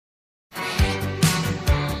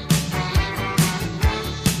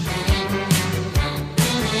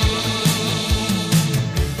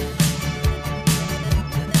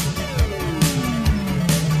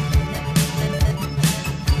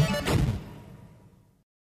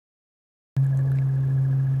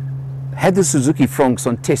had the Suzuki Fronx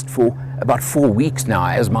on test for about 4 weeks now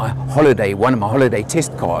as my holiday, one of my holiday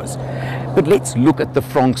test cars. But let's look at the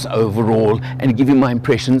Fronx overall and give you my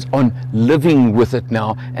impressions on living with it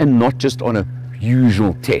now and not just on a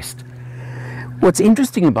usual test. What's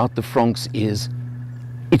interesting about the Fronx is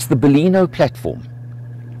it's the Baleno platform,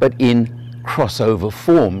 but in crossover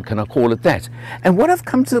form, can I call it that? And what I've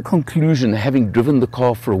come to the conclusion, having driven the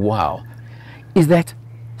car for a while, is that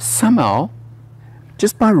somehow,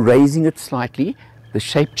 just by raising it slightly, the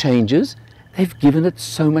shape changes, they've given it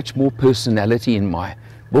so much more personality in my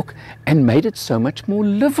book and made it so much more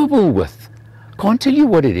livable with. Can't tell you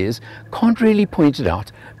what it is, can't really point it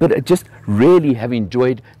out, but I just really have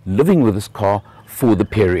enjoyed living with this car for the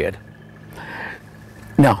period.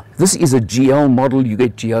 Now, this is a GL model, you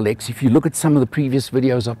get GLX. If you look at some of the previous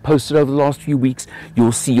videos I've posted over the last few weeks,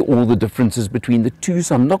 you'll see all the differences between the two,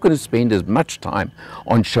 so I'm not going to spend as much time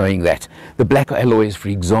on showing that. The black alloys, for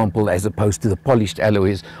example, as opposed to the polished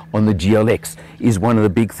alloys on the GLX, is one of the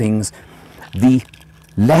big things. The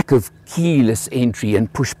lack of keyless entry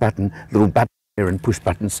and push button, little button here and push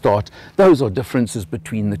button start, those are differences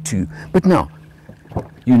between the two. But now,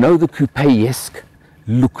 you know the coupe-esque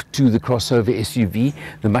look to the crossover SUV,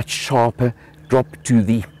 the much sharper drop to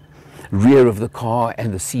the rear of the car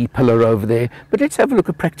and the C-pillar over there. But let's have a look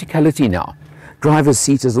at practicality now. Driver's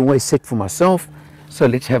seat is always set for myself, so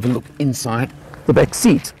let's have a look inside the back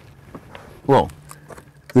seat. Well,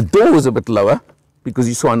 the door was a bit lower because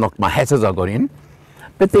you saw I knocked my hat as I got in,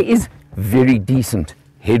 but there is very decent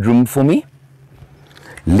headroom for me.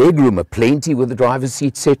 Legroom aplenty with the driver's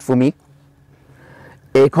seat set for me.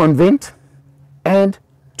 Aircon vent and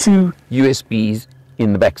 2 USBs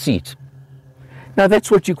in the back seat. Now that's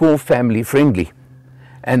what you call family friendly,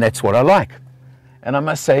 and that's what I like. And I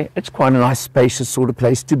must say, it's quite a nice spacious sort of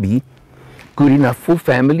place to be. Good enough for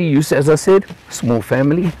family use, as I said, small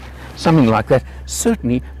family, something like that.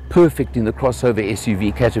 Certainly perfect in the crossover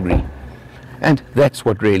SUV category. And that's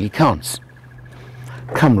what really counts.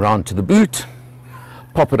 Come round to the boot,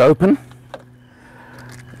 pop it open.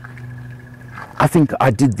 I think I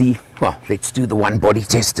did the, well, let's do the one body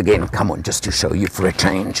test again. Come on, just to show you for a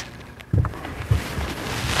change.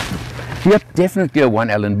 Yep, definitely a 1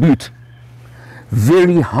 Allen boot.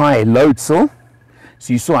 Very high load sill.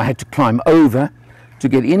 So you saw I had to climb over to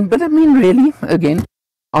get in. But I mean, really, again,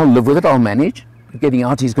 I'll live with it, I'll manage. Getting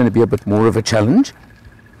out is going to be a bit more of a challenge.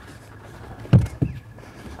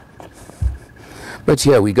 But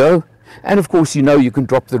here we go. And of course, you know, you can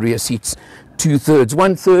drop the rear seats 2/3,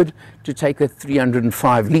 1/3 to take a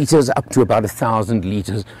 305 litres up to about 1,000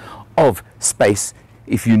 litres of space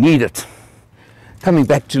if you need it. Coming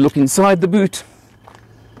back to look inside the boot,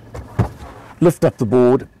 lift up the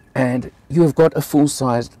board and you have got a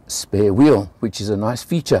full-sized spare wheel, which is a nice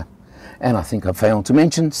feature. And I think I failed to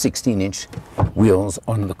mention 16-inch wheels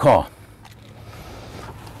on the car.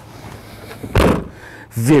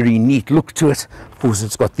 Very neat look to it. Of course,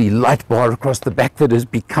 it's got the light bar across the back that has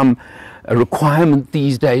become a requirement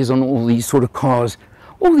these days on all these sort of cars.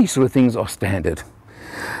 All these sort of things are standard.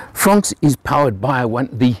 Fronx is powered by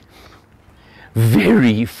the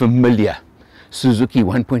very familiar Suzuki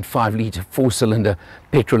 1.5 litre 4-cylinder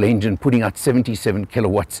petrol engine, putting out 77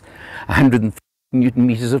 kilowatts, 130 Newton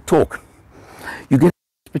meters of torque. You get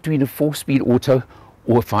between a 4-speed auto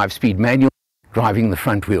or a 5-speed manual driving the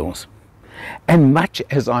front wheels. And much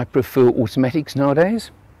as I prefer automatics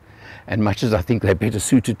nowadays, and much as I think they're better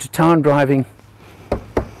suited to town driving,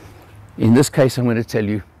 in this case I'm going to tell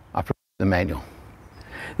you I prefer the manual.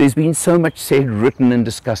 There's been so much said, written and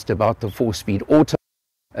discussed about the 4-speed auto,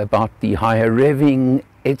 about the higher revving,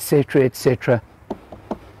 etc., etc.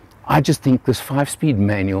 I just think this 5-speed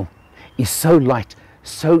manual is so light,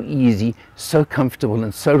 so easy, so comfortable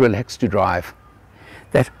and so relaxed to drive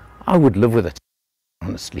that I would live with it,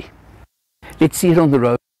 honestly. Let's see it on the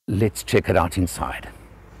road. Let's check it out inside.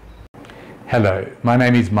 Hello, my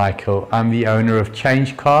name is Michael. I'm the owner of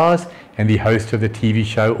Change Cars and the host of the TV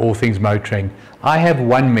show All Things Motoring. I have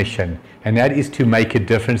one mission, and that is to make a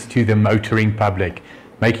difference to the motoring public.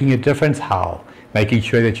 Making a difference how? Making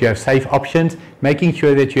sure that you have safe options, making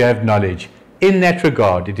sure that you have knowledge. In that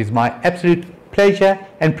regard, it is my absolute pleasure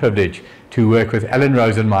and privilege to work with Alan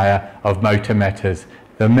Rosenmeyer of Motor Matters.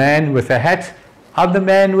 The man with a hat. I'm the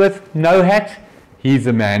man with no hat. He's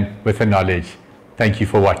the man with the knowledge. Thank you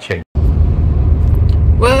for watching.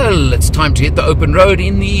 Well, it's time to hit the open road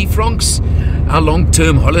in the Fronx, our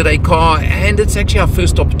long-term holiday car, and it's actually our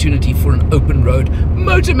first opportunity for an open road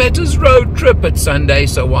Motor Matters road trip at Sunday,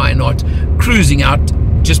 so why not? Cruising out,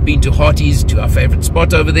 just been to Harty's, to our favorite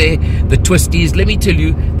spot over there, the Twisties. Let me tell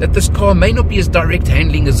you that this car may not be as direct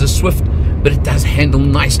handling as a Swift, but it does handle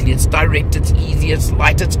nicely. It's direct, it's easy, it's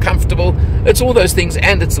light, it's comfortable. It's all those things,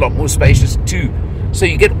 and it's a lot more spacious too. So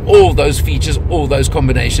you get all those features, all those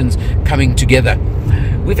combinations coming together.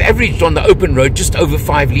 We've averaged on the open road just over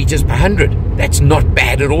 5 litres per 100. That's not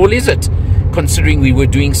bad at all, is it? Considering we were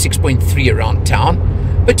doing 6.3 around town.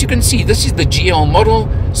 But you can see this is the GL model,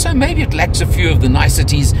 so maybe it lacks a few of the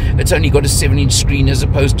niceties. It's only got a 7-inch screen as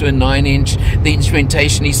opposed to a 9-inch. The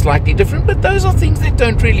instrumentation is slightly different, but those are things that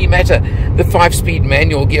don't really matter. The 5-speed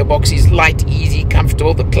manual gearbox is light, easy,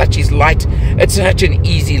 comfortable. The clutch is light. It's such an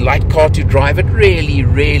easy, light car to drive. It really,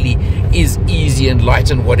 really is easy and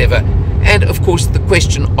light and whatever. And of course, the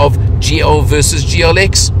question of GL versus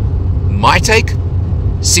GLX, my take,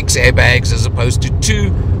 6 airbags as opposed to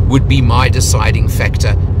 2 would be my deciding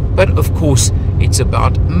factor. But of course, it's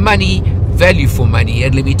about money, value for money.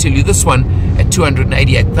 And let me tell you, this one at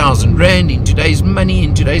 288,000 Rand in today's money,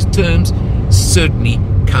 in today's terms, certainly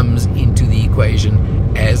comes into the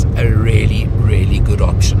equation as a really, really good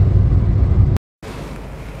option.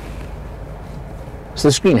 So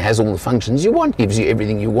the screen has all the functions you want, gives you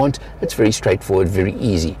everything you want. It's very straightforward, very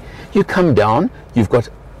easy. You come down, you've got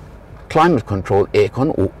climate control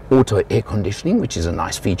aircon or auto air conditioning, which is a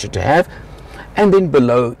nice feature to have. And then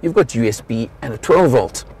below, you've got USB and a 12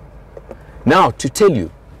 volt. Now, to tell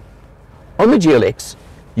you, on the GLX,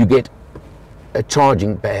 you get a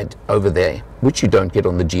charging pad over there, which you don't get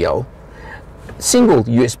on the GL. Single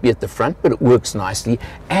USB at the front, but it works nicely.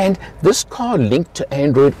 And this car linked to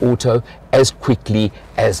Android Auto as quickly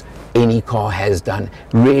as any car has done.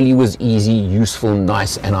 Really was easy, useful,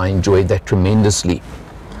 nice, and I enjoyed that tremendously.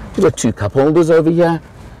 You've got 2 cup holders over here.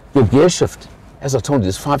 Your gear shift, as I told you,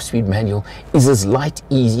 this 5-speed manual is as light,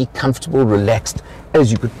 easy, comfortable, relaxed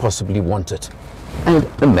as you could possibly want it. And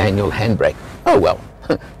the manual handbrake. Oh well,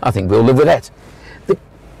 I think we'll live with that. The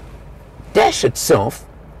dash itself,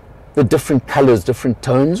 the different colors, different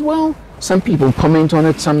tones, well, some people comment on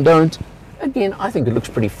it, some don't. Again, I think it looks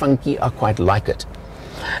pretty funky. I quite like it.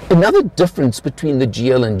 Another difference between the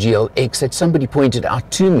GL and GLX that somebody pointed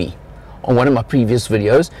out to me on one of my previous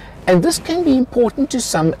videos, and this can be important to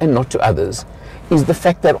some and not to others, is the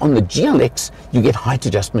fact that on the GLX you get height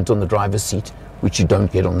adjustment on the driver's seat, which you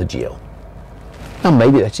don't get on the GL. Now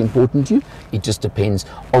maybe that's important to you, it just depends.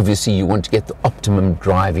 Obviously you want to get the optimum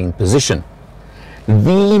driving position.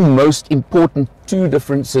 The most important 2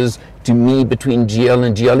 differences to me between GL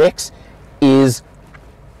and GLX is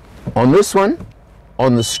on this one,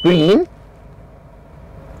 on the screen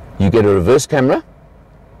you get a reverse camera.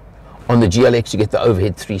 On the GLX, you get the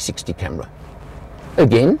overhead 360 camera.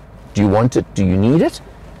 Again, do you want it? Do you need it?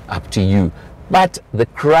 Up to you. But the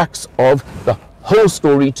crux of the whole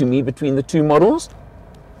story to me between the 2 models,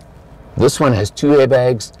 this one has 2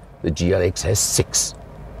 airbags, the GLX has 6.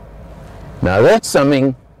 Now that's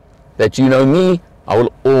something that, you know me, I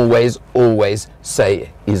will always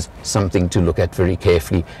say is something to look at very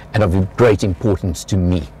carefully and of great importance to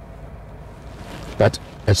me. But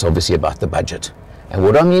it's obviously about the budget. And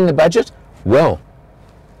what I mean the budget? Well,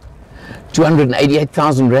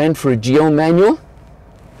 288,000 Rand for a GL manual,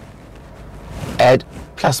 add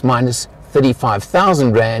plus minus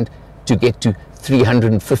 35,000 Rand to get to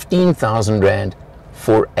 315,000 Rand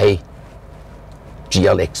for a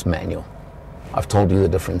GLX manual. I've told you the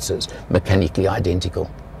differences, mechanically identical.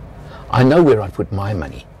 I know where I put my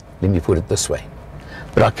money, let me put it this way.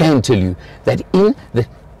 But I can tell you that in the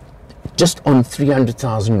just on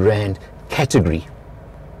 300,000 Rand category,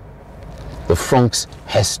 the Fronx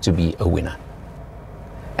has to be a winner.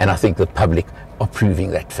 And I think the public are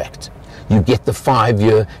proving that fact. You get the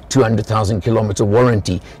 5-year, 200,000 kilometer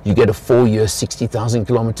warranty. You get a 4-year, 60,000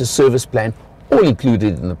 kilometer service plan, all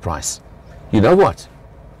included in the price. You know what?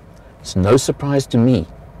 It's no surprise to me.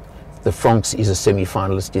 The Fronx is a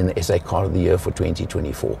semi-finalist in the SA Car of the Year for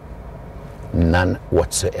 2024. None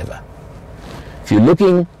whatsoever. If you're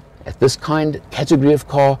looking at this category of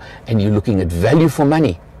car and you're looking at value for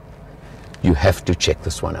money, you have to check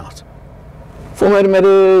this one out. For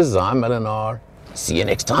Matters, I'm Baleno. See you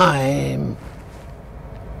next time.